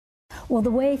Well, the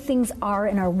way things are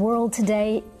in our world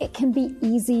today, it can be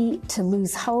easy to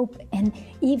lose hope, and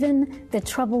even the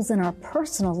troubles in our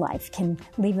personal life can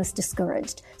leave us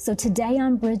discouraged. So today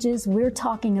on Bridges, we're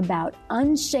talking about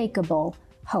unshakable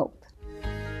hope.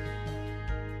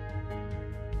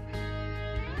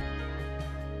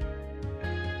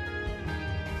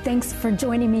 Thanks for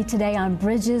joining me today on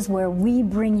Bridges, where we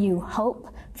bring you hope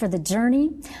for the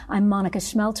journey. I'm Monica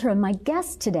Schmelter, and my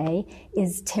guest today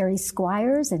is Terry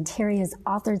Squires, and Terry has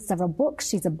authored several books.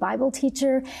 She's a Bible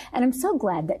teacher, and I'm so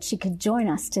glad that she could join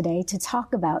us today to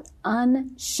talk about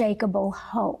unshakable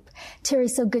hope. Terry,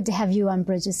 so good to have you on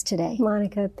Bridges today.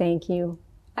 Monica, thank you.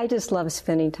 I just love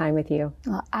spending time with you.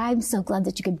 Well, I'm so glad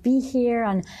that you could be here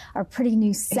on our pretty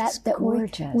new set. It's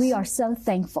gorgeous. We are so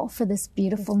thankful for this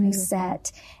beautiful new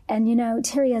set. And, you know,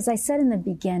 Terry, as I said in the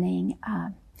beginning,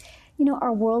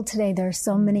 our world today, there are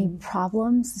so many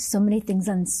problems, so many things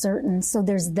uncertain. So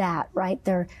there's that, right?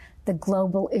 There are the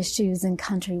global issues and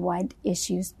countrywide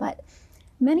issues. But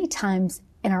many times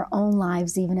in our own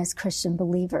lives, even as Christian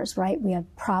believers, right, we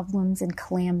have problems and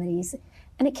calamities,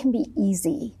 and it can be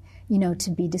easy,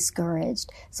 to be discouraged.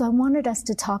 So I wanted us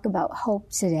to talk about hope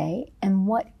today and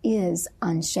what is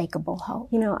unshakable hope.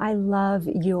 I love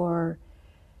your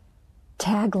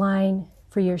tagline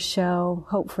for your show,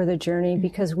 Hope for the Journey,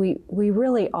 because we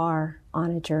really are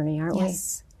on a journey, aren't we?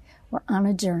 Yes, we're on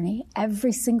a journey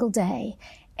every single day,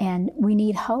 and we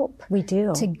need hope. We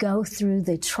do. To go through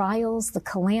the trials, the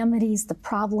calamities, the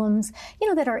problems,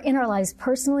 that are in our lives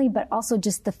personally, but also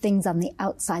just the things on the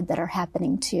outside that are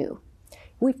happening too.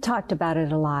 We've talked about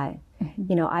it a lot.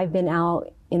 Mm-hmm. I've been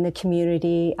out in the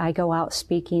community. I go out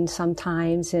speaking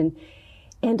sometimes, and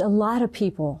a lot of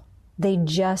people, they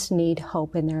just need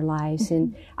hope in their lives. Mm-hmm.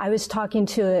 And I was talking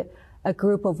to a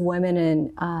group of women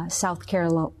in South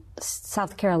Carolina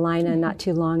mm-hmm. not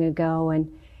too long ago,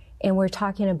 and we're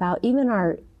talking about even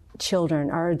our children,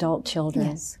 our adult children.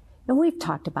 Yes. And we've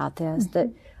talked about this, mm-hmm. that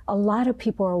a lot of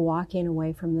people are walking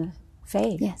away from the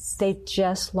faith. Yes. They've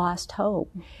just lost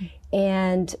hope. Mm-hmm.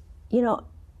 And,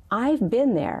 I've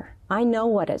been there. I know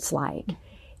what it's like.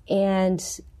 And,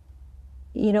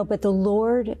 but the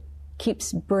Lord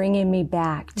keeps bringing me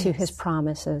back to His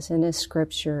promises and His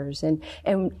scriptures. And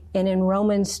in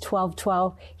Romans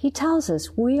 12:12, He tells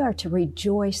us we are to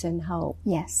rejoice in hope.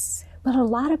 Yes. But a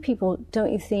lot of people,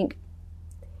 don't you think,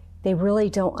 they really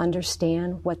don't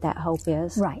understand what that hope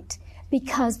is? Right.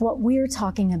 Because what we're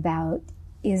talking about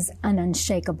is an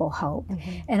unshakable hope.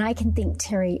 Mm-hmm. And I can think,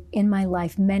 Terry, in my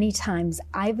life, many times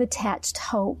I've attached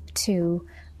hope to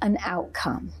an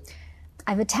outcome.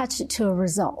 I've attached it to a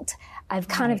result. I've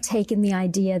kind of taken the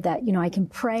idea that, I can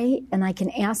pray and I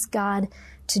can ask God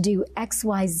to do X,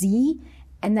 Y, Z,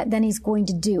 and that then He's going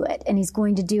to do it. And He's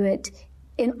going to do it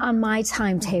on my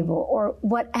timetable mm-hmm. or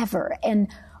whatever. And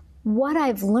what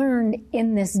I've learned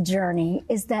in this journey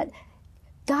is that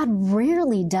God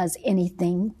rarely does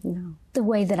anything the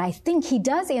way that I think. He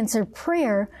does answer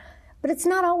prayer, but it's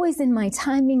not always in my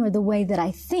timing or the way that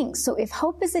I think. So if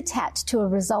hope is attached to a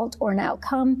result or an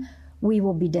outcome, we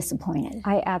will be disappointed.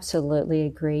 I absolutely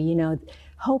agree.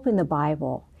 Hope in the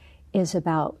Bible is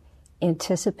about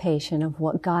anticipation of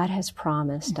what God has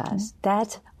promised mm-hmm. us.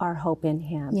 That's our hope in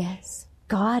Him. Yes.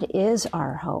 God is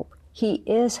our hope. He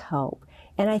is hope.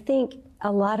 And I think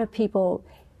a lot of people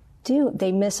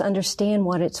they misunderstand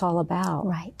what it's all about.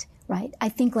 Right. I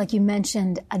think, like you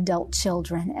mentioned, adult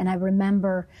children. And I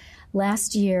remember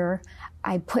last year,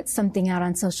 I put something out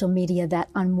on social media that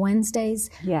on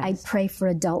Wednesdays, I pray for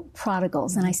adult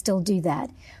prodigals, and I still do that.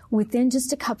 Within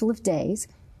just a couple of days,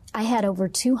 I had over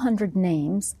 200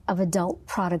 names of adult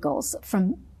prodigals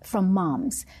from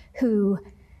moms who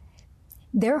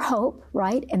their hope,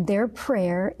 right, and their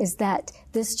prayer is that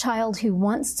this child who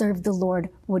once served the Lord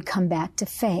would come back to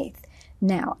faith.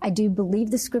 Now, I do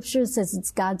believe the scripture says it's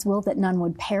God's will that none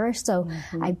would perish, so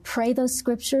mm-hmm. I pray those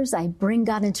scriptures. I bring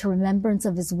God into remembrance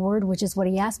of His word, which is what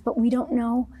He asked, but we don't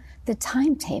know the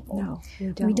timetable. No, we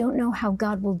don't. We don't know how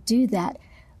God will do that.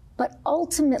 But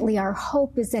ultimately, our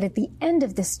hope is that at the end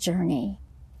of this journey,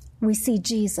 we see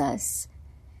Jesus,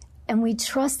 and we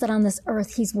trust that on this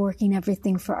earth, He's working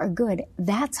everything for our good.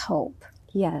 That's hope.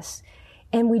 Yes.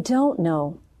 And we don't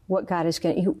know what God is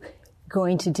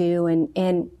going to do.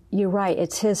 And you're right,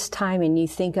 it's His time. And you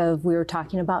think of, we were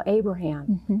talking about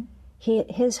Abraham. Mm-hmm.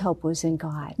 His hope was in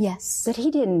God. Yes. But he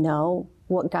didn't know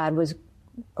what God was,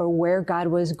 or where God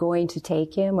was going to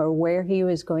take him, or where he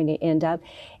was going to end up.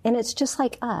 And it's just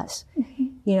like us.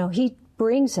 Mm-hmm. He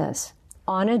brings us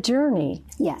on a journey.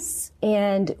 Yes.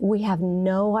 And we have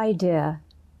no idea.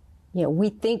 We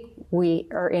think we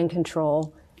are in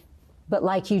control, but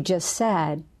like you just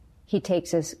said, He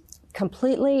takes us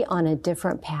completely on a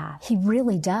different path. He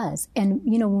really does. And,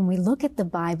 you know, when we look at the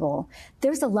Bible,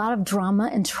 there's a lot of drama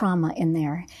and trauma in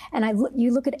there. And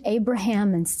you look at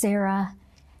Abraham and Sarah,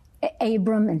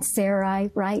 Abram and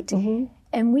Sarai, right? Mm-hmm.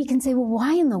 And we can say, well,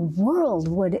 why in the world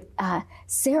would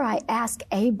Sarai ask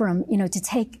Abram, you know, to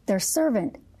take their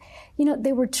servant? You know,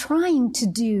 they were trying to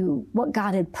do what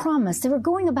God had promised. They were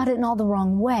going about it in all the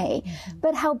wrong way. Mm-hmm.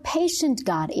 But how patient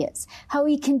God is, how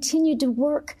he continued to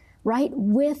work right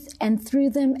with and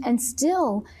through them and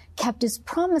still kept his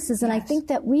promises. And yes. I think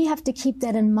that we have to keep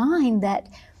that in mind, that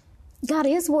God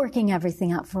is working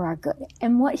everything out for our good.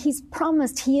 And what he's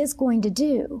promised, he is going to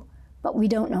do. But we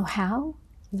don't know how,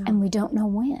 and we don't know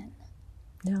when.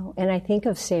 No, and I think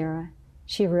of Sarah.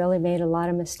 She really made a lot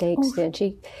of mistakes, didn't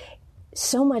she?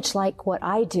 So much like what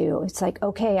I do. It's like,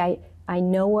 okay, I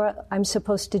know what I'm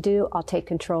supposed to do. I'll take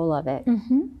control of it.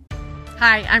 Mm-hmm.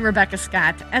 Hi, I'm Rebecca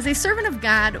Scott. As a servant of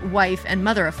God, wife, and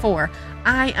mother of 4,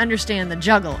 I understand the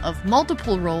juggle of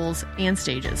multiple roles and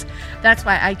stages. That's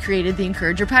why I created the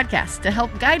Encourager podcast, to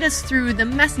help guide us through the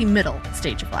messy middle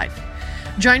stage of life.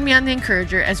 Join me on the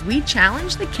Encourager as we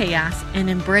challenge the chaos and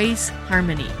embrace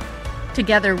harmony.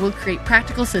 Together, we'll create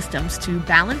practical systems to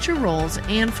balance your roles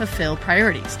and fulfill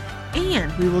priorities.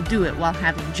 And we will do it while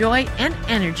having joy and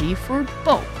energy for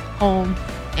both home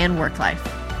and work life.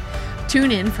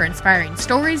 Tune in for inspiring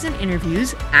stories and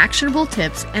interviews, actionable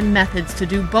tips, and methods to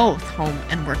do both home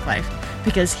and work life.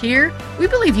 Because here, we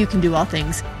believe you can do all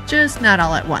things, just not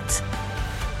all at once.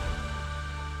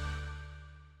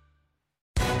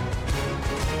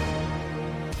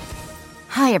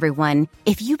 Hi, everyone.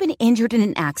 If you've been injured in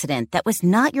an accident that was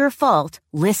not your fault,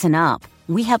 listen up.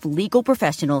 We have legal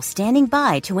professionals standing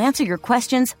by to answer your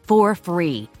questions for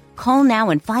free. Call now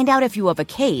and find out if you have a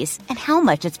case and how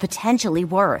much it's potentially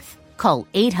worth. Call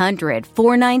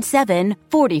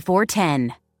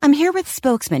 800-497-4410. I'm here with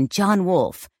spokesman John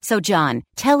Wolf. So, John,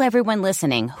 tell everyone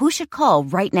listening who should call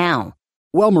right now.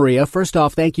 Well, Maria, first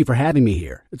off, thank you for having me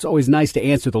here. It's always nice to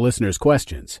answer the listeners'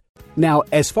 questions. Now,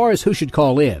 as far as who should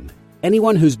call in,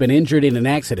 anyone who's been injured in an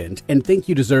accident and think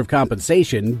you deserve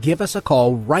compensation, give us a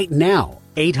call right now.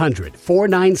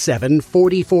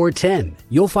 800-497-4410.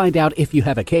 You'll find out if you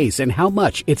have a case and how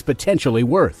much it's potentially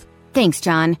worth. Thanks,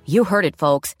 John. You heard it,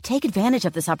 folks. Take advantage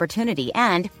of this opportunity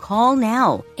and call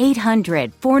now.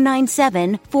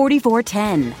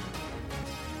 800-497-4410.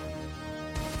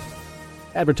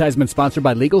 Advertisement sponsored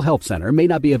by Legal Help Center. May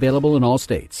not be available in all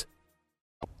states.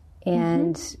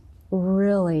 And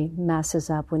really messes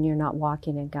up when you're not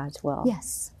walking in God's will.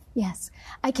 Yes, yes.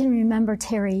 I can remember,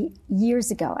 Terry,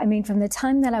 years ago. I mean, from the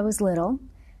time that I was little,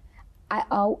 I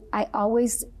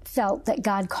always felt that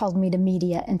God called me to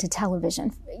media and to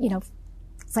television. You know,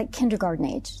 it's like kindergarten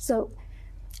age. So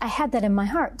I had that in my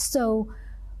heart. So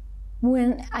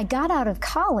when I got out of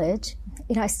college,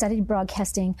 you know, I studied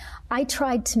broadcasting. I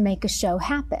tried to make a show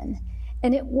happen.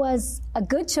 And it was a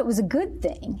good show. It was a good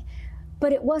thing.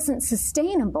 But it wasn't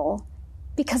sustainable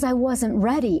because I wasn't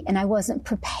ready and I wasn't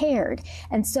prepared.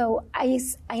 And so I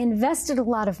invested a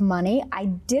lot of money. I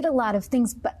did a lot of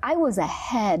things, but I was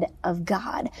ahead of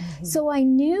God. Mm-hmm. So I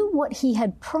knew what he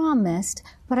had promised,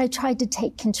 but I tried to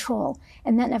take control,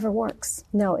 and that never works.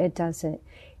 No, it doesn't.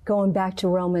 Going back to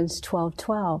Romans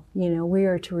 12:12, you know, we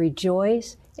are to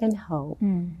rejoice in hope.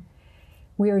 Mm.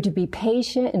 We are to be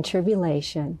patient in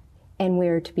tribulation, and we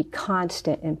are to be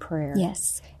constant in prayer.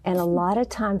 Yes. And a lot of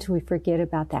times we forget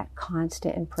about that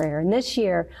constant in prayer. And this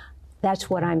year, that's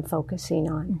what I'm focusing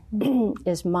on,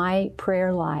 is my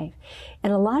prayer life.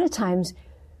 And a lot of times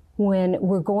when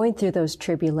we're going through those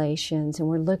tribulations and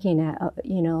we're looking at,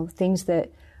 you know, things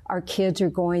that our kids are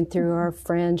going through, our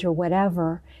friends or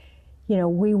whatever, you know,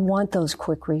 we want those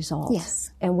quick results.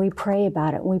 Yes. And we pray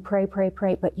about it. And we pray.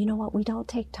 But you know what? We don't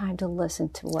take time to listen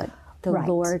to what the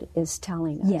Lord is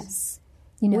telling us. Yes.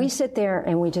 You know, we sit there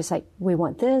and we just like, we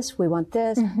want this,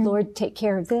 Lord, take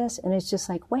care of this. And it's just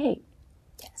like, wait.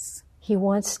 Yes. He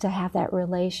wants to have that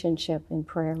relationship in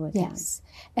prayer with him. Yes.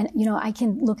 And, you know, I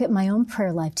can look at my own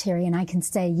prayer life, Terry, and I can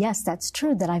say, yes, that's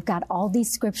true, that I've got all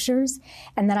these scriptures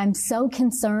and that I'm so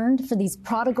concerned for these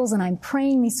prodigals and I'm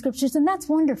praying these scriptures, and that's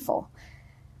wonderful.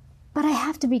 But I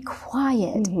have to be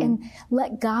quiet and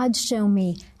let God show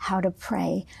me how to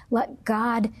pray. Let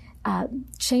God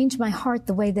change my heart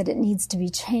the way that it needs to be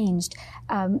changed.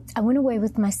 I went away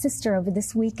with my sister over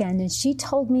this weekend, and she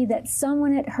told me that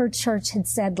someone at her church had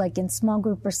said, like in small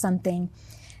group or something,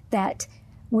 that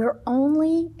we're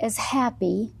only as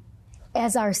happy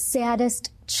as our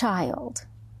saddest child.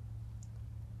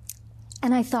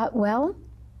 And I thought, well,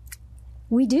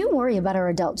 we do worry about our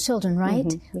adult children, right?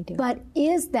 Mm-hmm, we do. But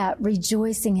is that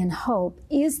rejoicing in hope?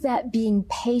 Is that being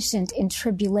patient in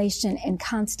tribulation and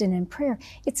constant in prayer?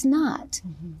 It's not,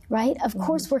 right? Of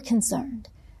course we're concerned.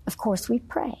 Of course we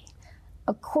pray.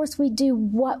 Of course we do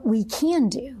what we can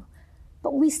do.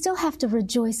 But we still have to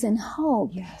rejoice in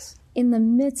hope in the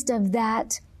midst of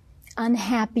that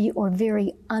unhappy or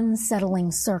very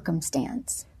unsettling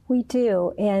circumstance. We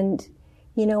do. And,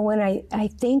 you know, when I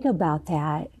think about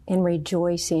that and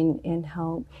rejoicing in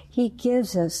hope, he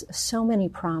gives us so many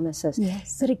promises.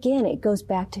 Yes. But again, it goes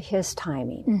back to his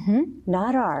timing,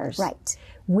 not ours. Right.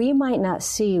 We might not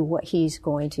see what he's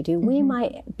going to do. We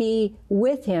might be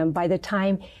with him by the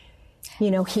time,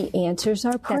 you know, he answers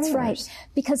our prayers. That's right.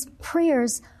 Because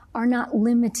prayers are not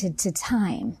limited to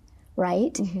time,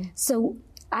 right? So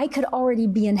I could already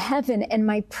be in heaven and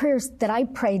my prayers that I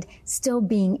prayed still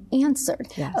being answered.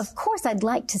 Yes. Of course, I'd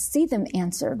like to see them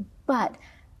answered, but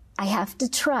I have to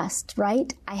trust,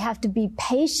 right? I have to be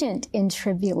patient in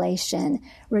tribulation,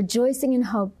 rejoicing in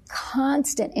hope,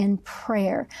 constant in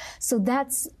prayer. So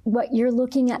that's what you're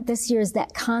looking at this year, is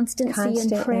that constancy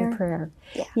in prayer.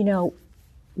 Yeah. You know,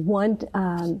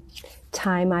 one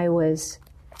time I was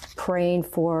praying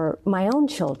for my own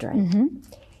children.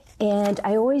 And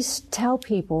I always tell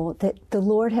people that the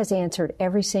Lord has answered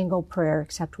every single prayer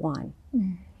except one.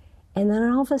 And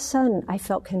then all of a sudden, I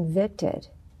felt convicted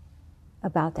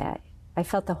about that. I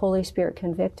felt the Holy Spirit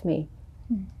convict me.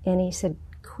 And he said,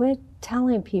 quit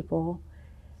telling people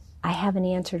I haven't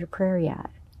answered a prayer yet.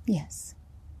 Yes.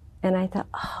 And I thought,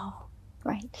 oh,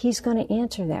 right. He's going to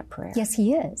answer that prayer. Yes,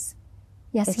 he is.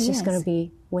 Yes, it's just going to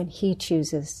be when he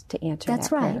chooses to answer That's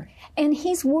that right. prayer. And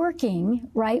he's working,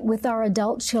 right, with our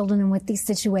adult children and with these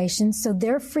situations, so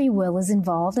their free will is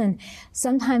involved. And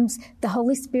sometimes the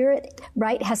Holy Spirit,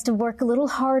 right, has to work a little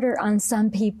harder on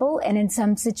some people and in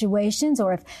some situations,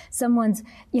 or if someone's,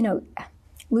 you know,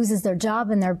 loses their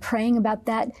job and they're praying about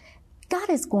that, God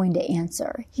is going to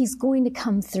answer. He's going to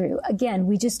come through. Again,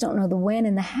 we just don't know the when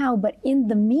and the how, but in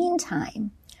the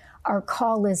meantime, our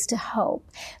call is to hope.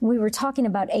 We were talking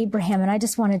about Abraham, and I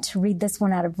just wanted to read this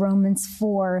one out of Romans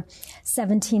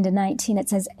 4:17-19. It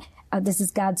says, this is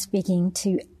God speaking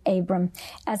to Abram,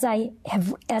 as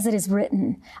it is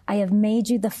written, I have made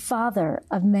you the father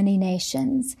of many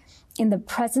nations, in the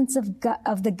presence of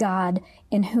the God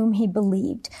in whom he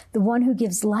believed, the one who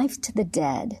gives life to the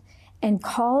dead and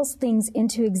calls things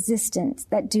into existence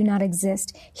that do not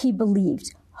exist. He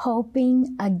believed,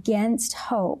 hoping against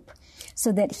hope,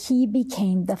 so that he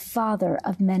became the father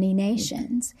of many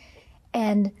nations.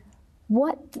 And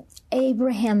what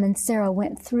Abraham and Sarah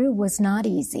went through was not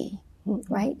easy,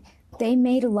 right? They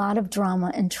made a lot of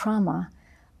drama and trauma.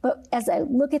 But as I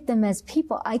look at them as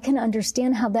people, I can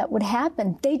understand how that would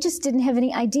happen. They just didn't have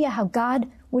any idea how God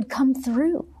would come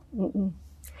through.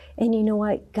 And you know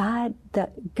what?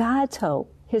 God's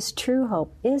hope, his true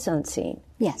hope, is unseen.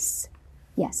 Yes.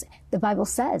 Yes. The Bible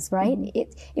says, right?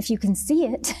 If you can see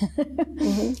it,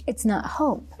 it's not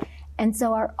hope. And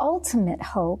so our ultimate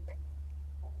hope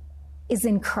is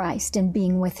in Christ and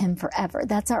being with him forever.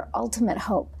 That's our ultimate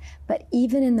hope. But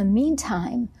even in the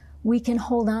meantime, we can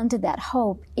hold on to that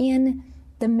hope in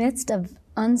the midst of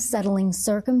unsettling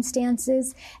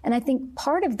circumstances. And I think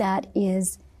part of that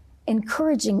is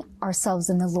encouraging ourselves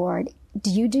in the Lord. Do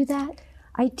you do that?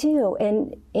 I do.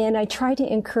 And I try to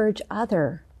encourage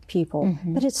other people,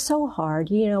 but it's so hard.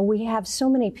 You know, we have so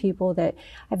many people that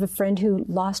I have a friend who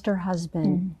lost her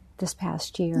husband this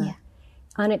past year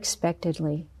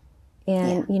unexpectedly.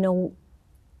 And, you know,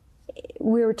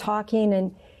 we were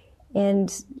talking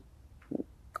and,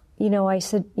 you know, I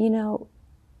said, you know,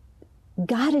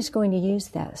 God is going to use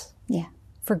this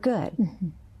for good.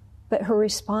 But her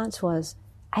response was,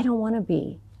 I don't want to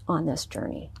be on this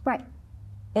journey. Right.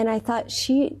 And I thought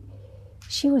she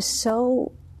was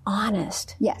so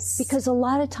honest. Yes. Because a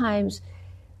lot of times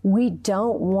we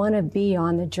don't want to be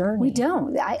on the journey. We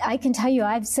don't. I can tell you,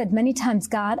 I've said many times,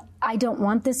 God, I don't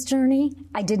want this journey.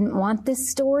 I didn't want this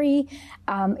story.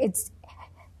 It's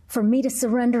for me to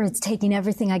surrender. It's taking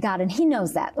everything I got. And he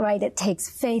knows that, right? It takes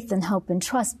faith and hope and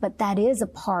trust, but that is a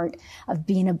part of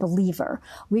being a believer.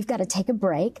 We've got to take a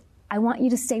break. I want you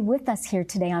to stay with us here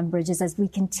today on Bridges as we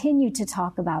continue to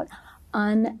talk about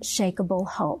unshakable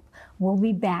hope. We'll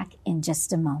be back in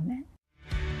just a moment.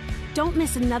 Don't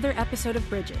miss another episode of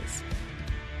Bridges.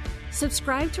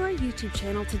 Subscribe to our YouTube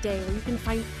channel today where you can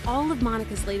find all of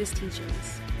Monica's latest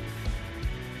teachings.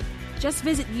 Just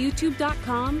visit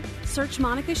youtube.com, search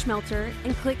Monica Schmelter,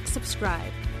 and click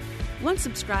subscribe. Once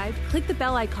subscribed, click the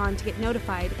bell icon to get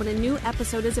notified when a new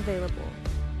episode is available.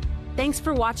 Thanks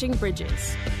for watching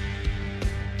Bridges.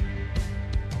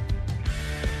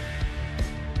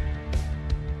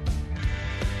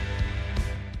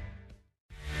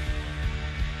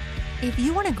 If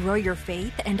you want to grow your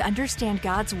faith and understand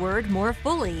God's Word more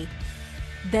fully,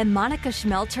 then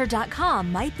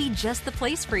MonicaSchmelter.com might be just the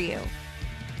place for you.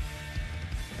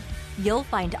 You'll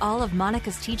find all of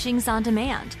Monica's teachings on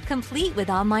demand, complete with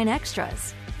online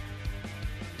extras.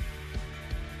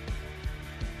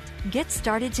 Get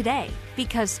started today,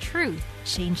 because truth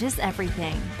changes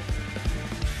everything.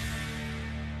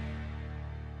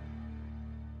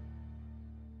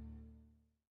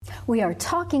 We are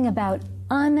talking about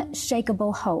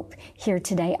unshakable hope here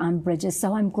today on Bridges.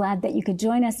 So I'm glad that you could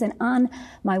join us. And on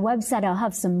my website, I'll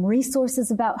have some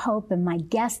resources about hope. And my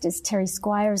guest is Terry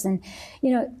Squires. And,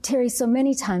 you know, Terry, so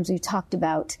many times we've talked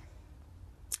about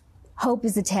hope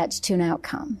is attached to an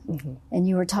outcome. Mm-hmm. And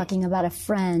you were talking about a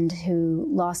friend who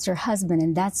lost her husband,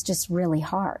 and that's just really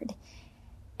hard.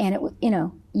 And,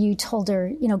 you told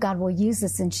her, God will use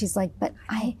this. And she's like, but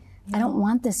I don't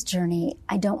want this journey.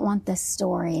 I don't want this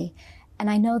story. And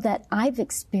I know that I've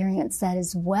experienced that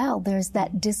as well. There's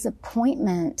that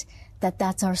disappointment that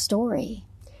that's our story.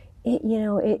 It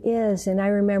is. And I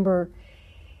remember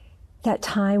that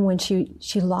time when she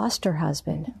lost her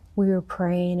husband. We were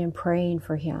praying and praying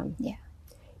for him. Yeah.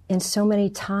 And so many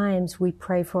times we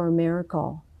pray for a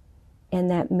miracle,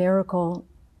 and that miracle,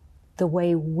 the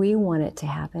way we want it to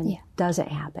happen, doesn't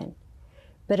happen.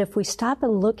 But if we stop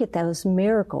and look at those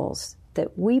miracles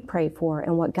that we pray for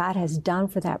and what God has done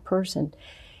for that person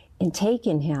and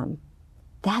taken him,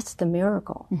 that's the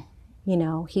miracle.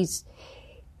 He's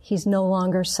no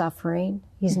longer suffering.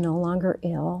 He's no longer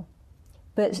ill.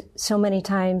 But so many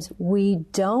times we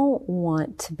don't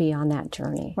want to be on that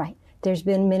journey. Right. There's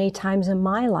been many times in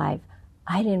my life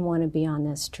I didn't want to be on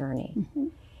this journey. Mm-hmm.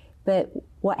 But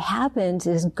what happens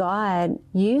is God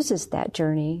uses that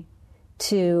journey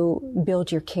to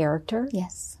build your character.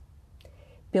 Yes.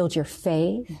 Build your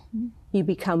faith. Mm-hmm. You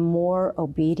become more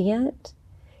obedient.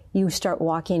 You start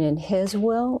walking in His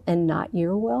will and not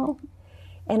your will.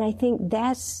 And I think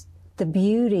that's the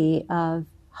beauty of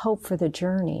hope for the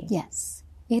journey. Yes,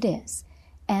 it is.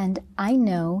 And I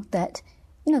know that,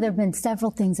 there have been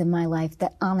several things in my life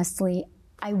that honestly,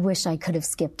 I wish I could have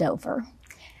skipped over.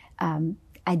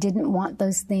 I didn't want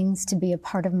those things to be a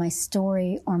part of my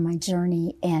story or my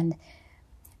journey. And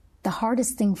the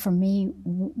hardest thing for me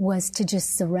was to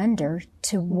just surrender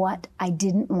to what I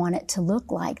didn't want it to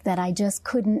look like, that I just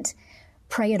couldn't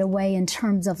pray it away in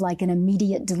terms of like an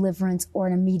immediate deliverance or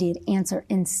an immediate answer.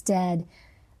 Instead,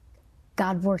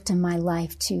 God worked in my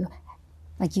life to,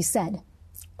 like you said,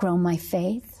 grow my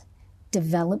faith,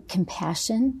 develop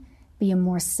compassion, be a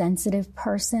more sensitive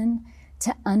person,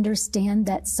 to understand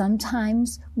that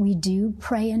sometimes we do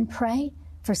pray and pray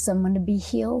for someone to be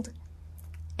healed,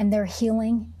 and their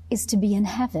healing is to be in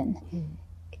heaven. Mm.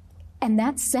 And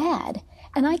that's sad.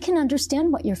 And I can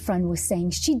understand what your friend was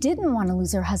saying. She didn't want to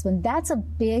lose her husband. That's a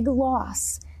big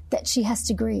loss that she has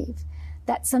to grieve.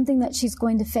 That's something that she's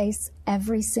going to face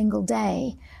every single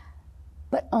day.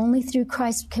 But only through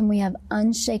Christ can we have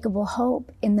unshakable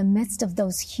hope in the midst of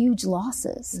those huge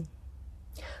losses.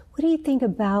 What do you think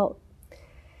about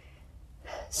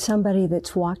somebody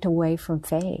that's walked away from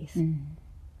faith? Mm.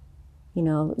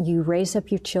 You raise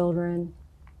up your children,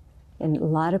 and a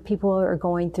lot of people are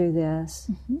going through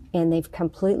this, mm-hmm. and they've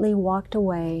completely walked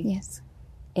away. Yes.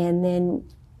 And then,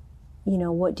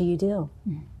 what do you do?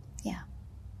 Mm.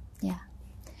 Yeah.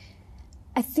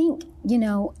 I think,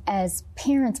 as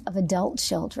parents of adult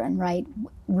children, right,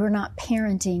 we're not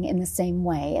parenting in the same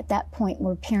way. At that point,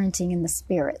 we're parenting in the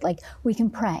Spirit. Like, we can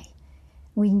pray.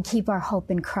 We can keep our hope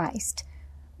in Christ.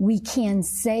 We can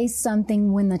say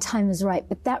something when the time is right,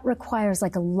 but that requires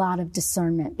like a lot of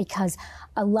discernment, because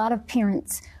a lot of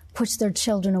parents push their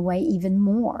children away even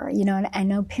more. And I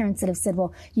know parents that have said,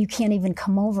 well, you can't even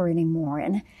come over anymore.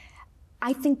 And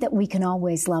I think that we can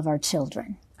always love our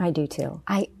children. I do too.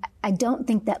 I don't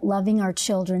think that loving our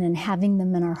children and having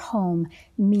them in our home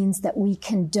means that we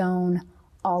condone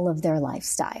all of their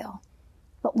lifestyle.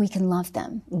 But we can love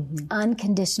them mm-hmm.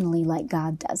 unconditionally like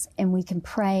God does. And we can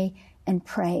pray and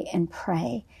pray and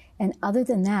pray. And other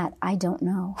than that, I don't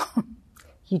know.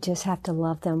 You just have to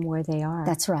love them where they are.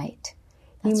 That's right.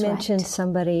 You mentioned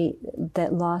somebody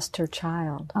that lost her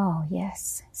child. Oh,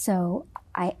 yes. So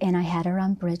I had her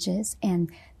on Bridges, and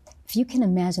if you can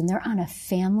imagine, they're on a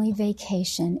family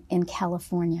vacation in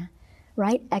California,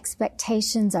 right?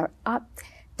 Expectations are up.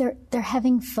 They're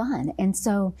having fun. And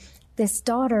so this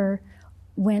daughter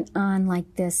went on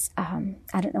like this, I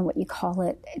don't know what you call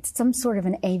it. It's some sort of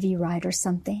an AV ride or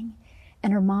something.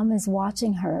 And her mom is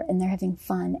watching her, and they're having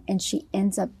fun. And she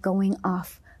ends up going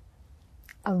off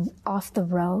the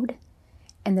road,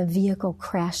 and the vehicle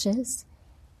crashes,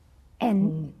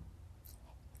 and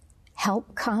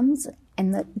help comes.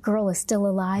 and the girl is still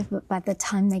alive, but by the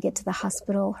time they get to the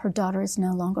hospital, her daughter is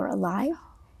no longer alive.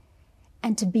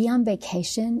 And to be on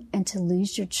vacation and to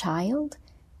lose your child,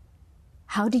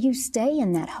 how do you stay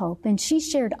in that hope? And she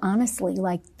shared honestly,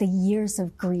 like the years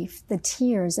of grief, the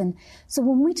tears. And so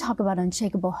when we talk about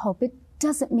unshakable hope, it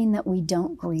doesn't mean that we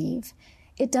don't grieve.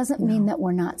 It doesn't mean that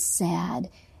we're not sad.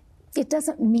 It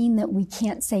doesn't mean that we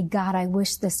can't say, God, I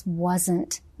wish this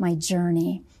wasn't my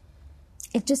journey.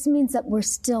 It just means that we're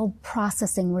still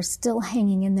processing, we're still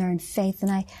hanging in there in faith.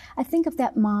 And I think of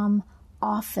that mom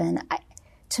often.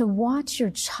 To watch your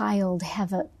child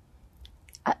have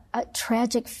a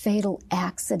tragic, fatal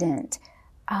accident,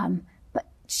 but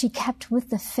she kept with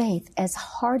the faith as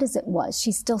hard as it was.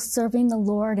 She's still serving the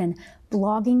Lord and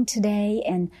blogging today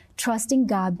and trusting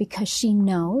God because she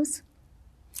knows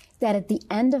that at the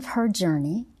end of her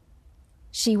journey,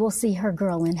 she will see her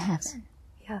girl in heaven.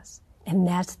 Yes. And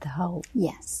that's the hope.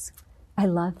 Yes. I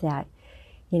love that.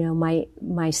 You know,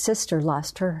 my sister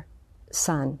lost her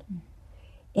son.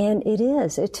 And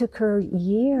it took her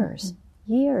years.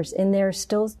 And there are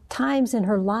still times in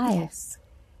her life,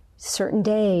 certain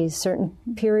days, certain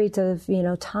periods of,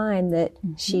 time that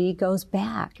she goes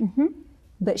back.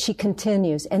 But she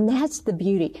continues. And that's the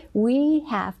beauty. We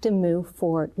have to move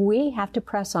forward. We have to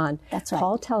press on. That's right.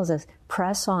 Paul tells us,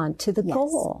 press on to the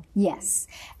goal. Yes.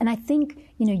 And I think,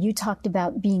 you talked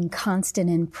about being constant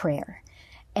in prayer.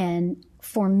 And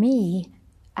for me,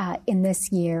 in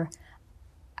this year,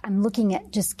 I'm looking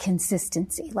at just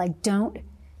consistency. Like,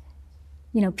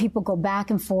 people go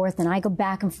back and forth, and I go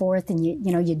back and forth, and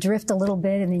you drift a little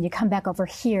bit, and then you come back over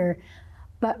here.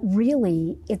 But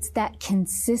really, it's that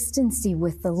consistency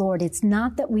with the Lord. It's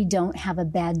not that we don't have a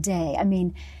bad day. I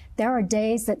mean, there are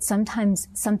days that sometimes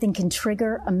something can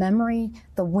trigger a memory.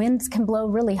 The winds can blow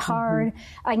really hard.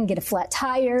 I can get a flat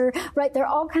tire, right? There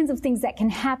are all kinds of things that can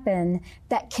happen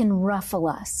that can ruffle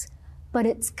us. But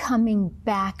it's coming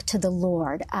back to the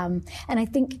Lord. And I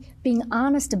think being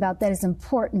honest about that is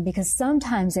important, because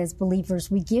sometimes as believers,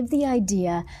 we give the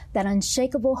idea that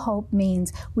unshakable hope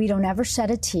means we don't ever shed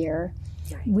a tear,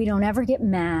 we don't ever get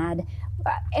mad,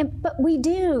 but we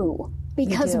do,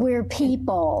 because we're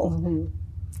people.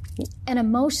 And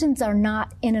emotions are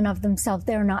not in and of themselves,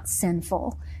 they're not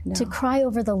sinful. No. To cry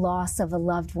over the loss of a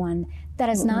loved one, that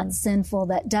is not sinful.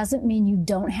 That doesn't mean you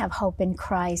don't have hope in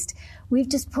Christ. We've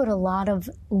just put a lot of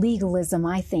legalism,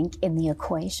 I think, in the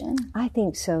equation. I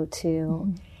think so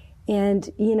too. And,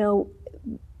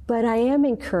 but I am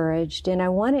encouraged, and I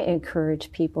want to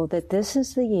encourage people that this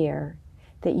is the year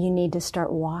that you need to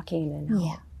start walking in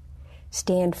hope.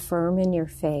 Stand firm in your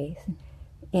faith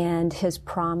and His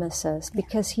promises,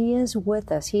 because He is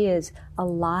with us. He is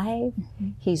alive.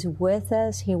 He's with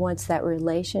us. He wants that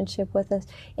relationship with us.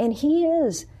 And He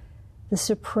is the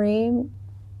supreme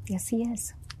Yes, He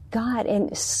is. God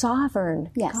and sovereign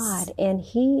God. And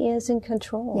He is in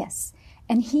control. Yes.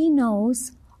 And He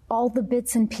knows all the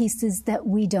bits and pieces that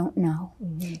we don't know.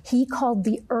 He called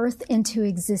the earth into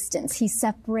existence. He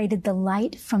separated the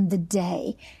light from the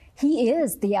day. He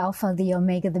is the Alpha, the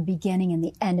Omega, the beginning and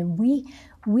the end. And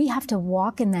we have to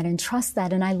walk in that and trust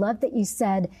that. And I love that you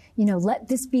said, let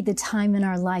this be the time in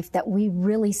our life that we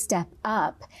really step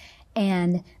up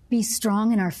and be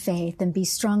strong in our faith and be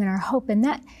strong in our hope. And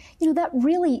that, that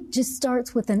really just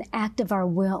starts with an act of our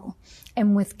will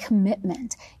and with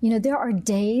commitment. There are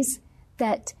days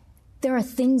that there are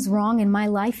things wrong in my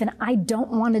life and I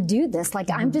don't want to do this. Like,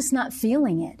 I'm just not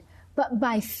feeling it. But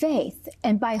by faith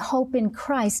and by hope in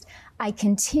Christ, I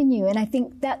continue. And I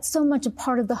think that's so much a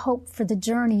part of the hope for the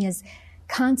journey is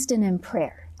constant in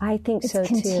prayer. I think so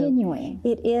too. It's continuing.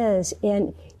 It is.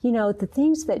 And, the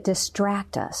things that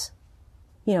distract us,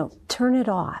 turn it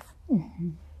off.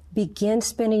 Begin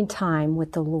spending time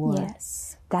with the Lord.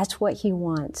 Yes. That's what He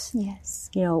wants. Yes.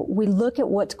 We look at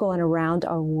what's going around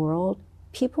our world.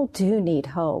 People do need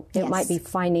hope. It might be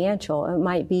financial. It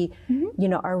might be,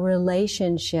 our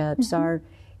relationships, our,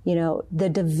 the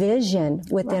division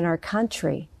within our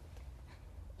country.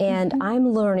 And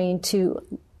I'm learning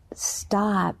to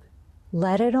stop,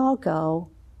 let it all go,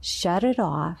 shut it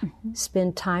off,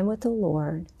 spend time with the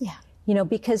Lord. Yeah.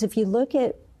 Because if you look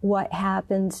at what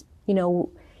happens,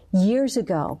 years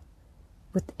ago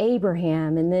with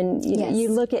Abraham, and then you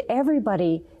look at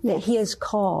everybody that He has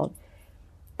called,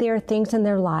 there are things in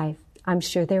their life. I'm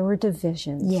sure there were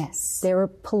divisions. Yes. There were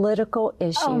political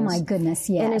issues. Oh my goodness,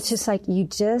 yes. And it's just like, you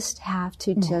just have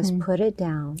to just put it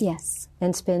down. Yes.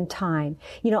 And spend time.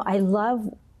 I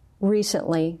love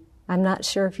recently, I'm not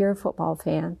sure if you're a football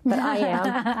fan, but I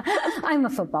am. I'm a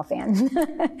football fan.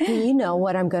 You know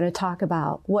what I'm going to talk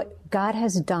about. What God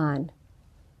has done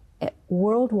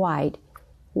worldwide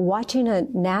watching a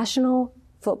national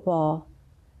football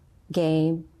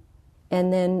game,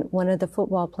 and then one of the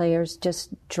football players just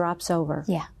drops over.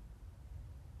 Yeah.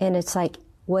 And it's like,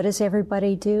 what does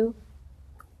everybody do?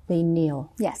 They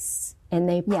kneel. Yes. And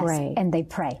they pray. Yes, and they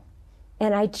pray.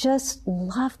 And I just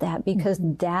love that, because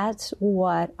that's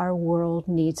what our world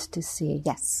needs to see.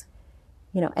 Yes.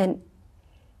 You know, and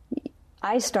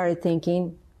I started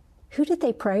thinking, who did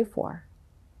they pray for?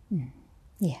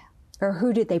 Yeah. Or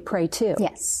who did they pray to?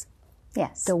 Yes.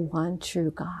 Yes. The one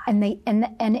true God.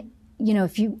 And you know,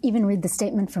 if you even read the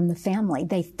statement from the family,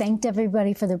 they thanked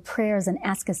everybody for their prayers and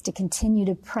asked us to continue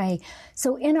to pray.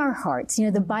 So in our hearts, you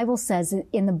know, the Bible says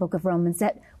in the book of Romans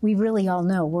that we really all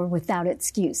know we're without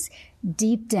excuse.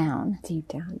 Deep down,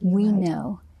 we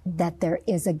know that there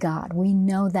is a God. We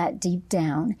know that deep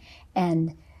down.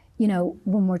 And, you know,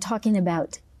 when we're talking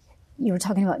about, you were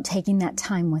talking about taking that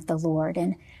time with the Lord,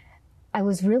 and I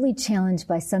was really challenged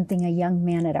by something a young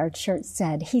man at our church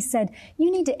said. He said,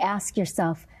 you need to ask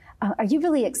yourself, are you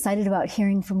really excited about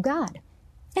hearing from God?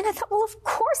 And I thought, well, of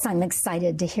course I'm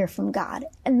excited to hear from God.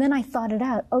 And then I thought it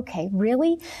out. Okay,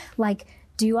 really? Like,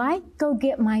 do I go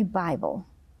get my Bible,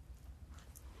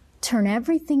 turn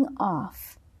everything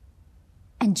off,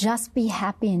 and just be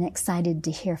happy and excited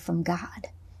to hear from God?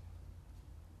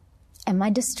 Am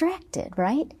I distracted,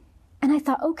 right? And I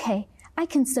thought, okay, I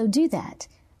can so do that.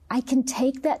 I can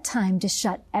take that time to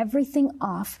shut everything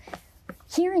off.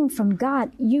 Hearing from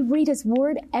God, you read His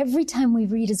Word. Every time we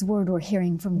read His Word, we're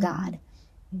hearing from God.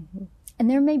 Mm-hmm. And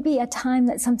there may be a time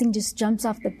that something just jumps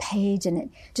off the page and it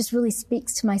just really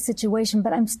speaks to my situation,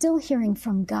 but I'm still hearing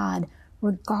from God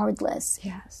regardless.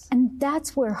 Yes. And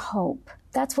that's where hope,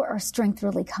 that's where our strength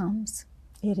really comes.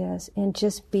 It is. And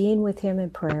just being with Him in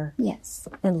prayer. Yes.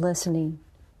 And listening.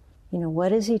 You know,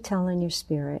 what is He telling your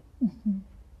spirit? Mm-hmm.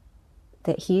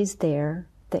 That He's there,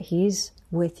 that He's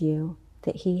with you,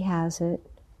 that He has it,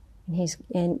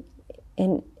 and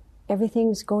and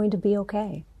everything's going to be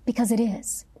okay. Because it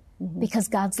is. Mm-hmm. Because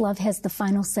God's love has the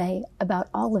final say about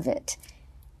all of it,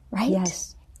 right?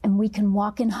 Yes. And we can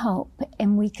walk in hope,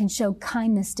 and we can show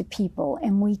kindness to people,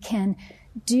 and we can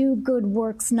do good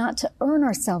works not to earn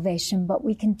our salvation, but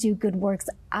we can do good works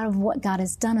out of what God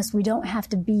has done us. We don't have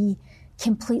to be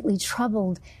completely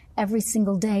troubled every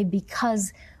single day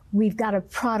because we've got a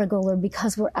prodigal or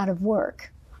because we're out of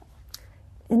work.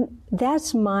 And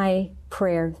that's my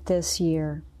prayer this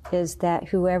year, is that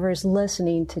whoever's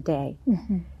listening today,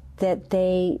 mm-hmm. that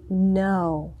they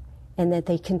know and that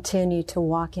they continue to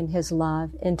walk in His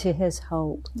love and to His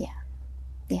hope. Yeah.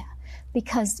 Yeah.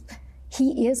 Because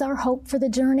He is our hope for the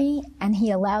journey, and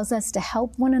He allows us to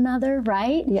help one another,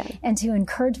 right? Yeah. And to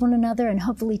encourage one another. And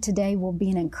hopefully today will be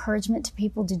an encouragement to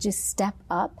people to just step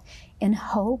up in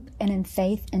hope and in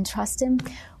faith and trust Him.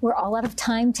 We're all out of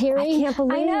time, Terry. I can't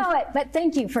believe I know it, but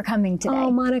thank you for coming today.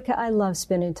 Oh, Monica, I love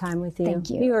spending time with you.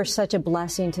 Thank you. You are such a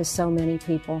blessing to so many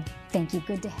people. Thank you.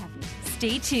 Good to have you.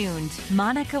 Stay tuned.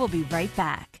 Monica will be right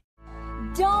back.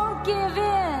 Don't give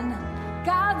in.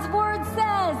 God's Word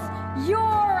says you're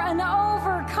an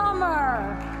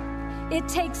overcomer. It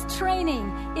takes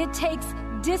training. It takes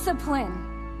discipline.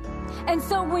 And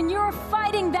so when you're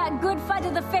fighting that good fight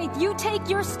of the faith, you take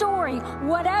your story,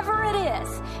 whatever it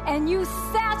is, and you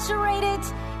saturate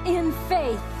it in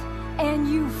faith, and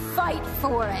you fight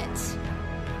for it.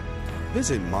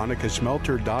 Visit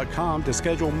monicaschmelter.com to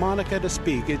schedule Monica to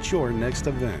speak at your next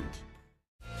event.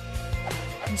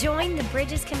 Join the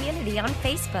Bridges community on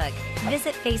Facebook.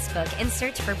 Visit Facebook and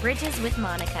search for Bridges with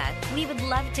Monica. We would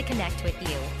love to connect with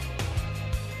you.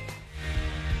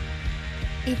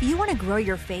 If you want to grow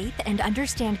your faith and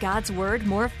understand God's Word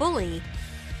more fully,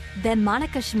 then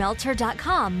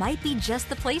monicaschmelter.com might be just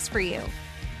the place for you.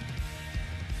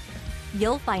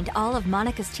 You'll find all of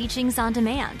Monica's teachings on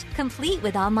demand, complete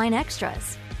with online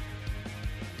extras.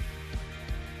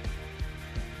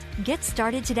 Get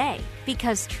started today,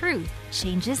 because truth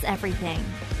changes everything.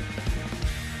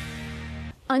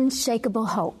 Unshakable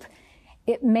hope.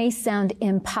 It may sound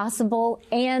impossible,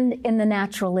 and in the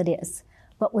natural it is.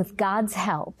 But with God's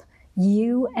help,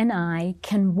 you and I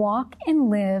can walk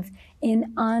and live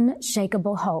in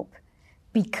unshakable hope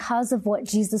because of what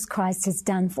Jesus Christ has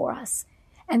done for us.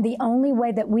 And the only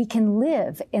way that we can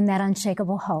live in that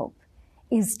unshakable hope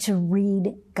is to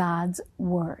read God's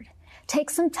Word. Take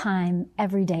some time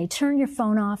every day. Turn your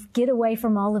phone off. Get away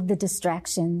from all of the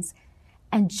distractions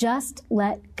and just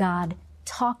let God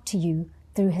talk to you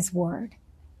through His Word.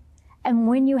 And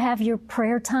when you have your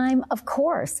prayer time, of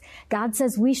course, God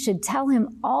says we should tell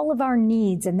Him all of our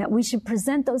needs and that we should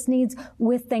present those needs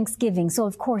with thanksgiving. So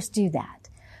of course, do that.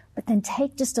 But then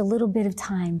take just a little bit of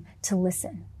time to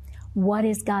listen. What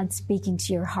is God speaking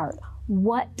to your heart?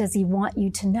 What does he want you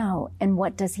to know, and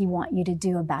what does he want you to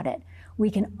do about it? We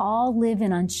can all live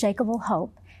in unshakable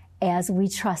hope as we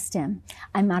trust him.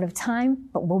 I'm out of time,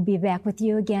 but we'll be back with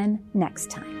you again next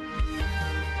time.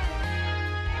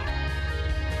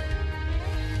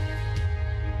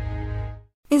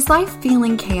 Is life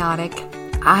feeling chaotic?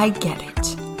 I get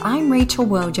it. I'm Rachel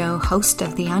Wojo, host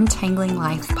of the Untangling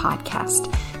Life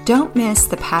podcast. Don't miss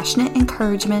the passionate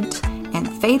encouragement and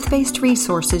faith-based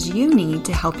resources you need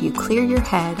to help you clear your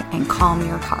head and calm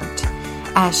your heart.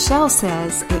 As Shell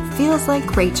says, it feels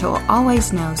like Rachel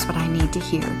always knows what I need to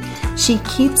hear. She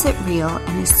keeps it real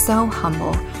and is so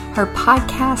humble. Her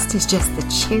podcast is just the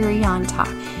cherry on top.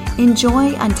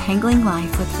 Enjoy Untangling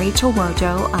Life with Rachel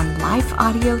Wojo on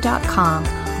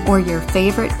lifeaudio.com or your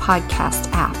favorite podcast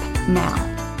app now.